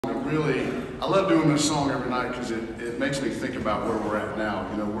I love doing this song every night because it makes me think about where we're at now.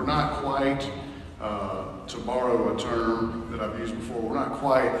 You know, we're not quite, to borrow a term that I've used before, we're not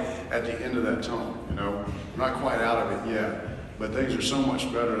quite at the end of that tunnel, you know. We're not quite out of it yet, but things are so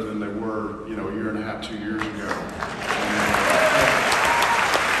much better than they were, you know, a year and a half, 2 years ago.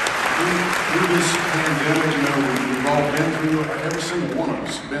 Through this pandemic, you know, we've all been through, every single one of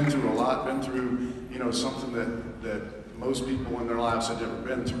us, been through a lot, been through, you know, something that most people in their lives had never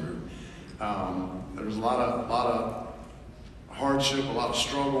been through. There's a lot of hardship, a lot of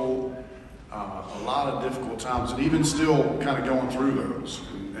struggle, a lot of difficult times, and even still kind of going through those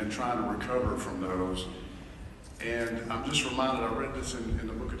and trying to recover from those. And I'm just reminded, I read this in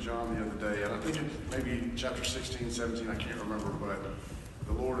the book of John the other day, and I think it maybe chapter 16, 17, I can't remember, but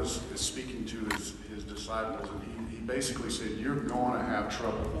the Lord is speaking to his disciples, and he basically said, you're going to have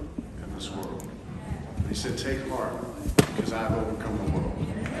trouble in this world. And he said, take heart, because I've overcome the world.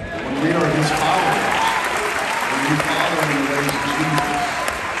 And when we are his followers, when we follow in the ways of Jesus,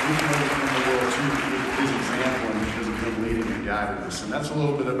 we can overcome the world too with his example and because of him leading and guiding us. And that's a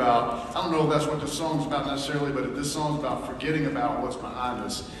little bit about, I don't know if that's what this song's about necessarily, but this song's about forgetting about what's behind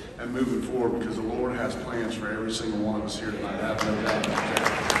us and moving forward, because the Lord has plans for every single one of us here tonight. I have no doubt about that.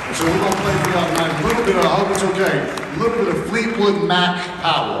 And so we're going to play for y'all tonight a little bit of, I hope it's okay, a little bit of Fleetwood Mac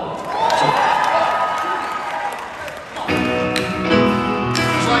Powell.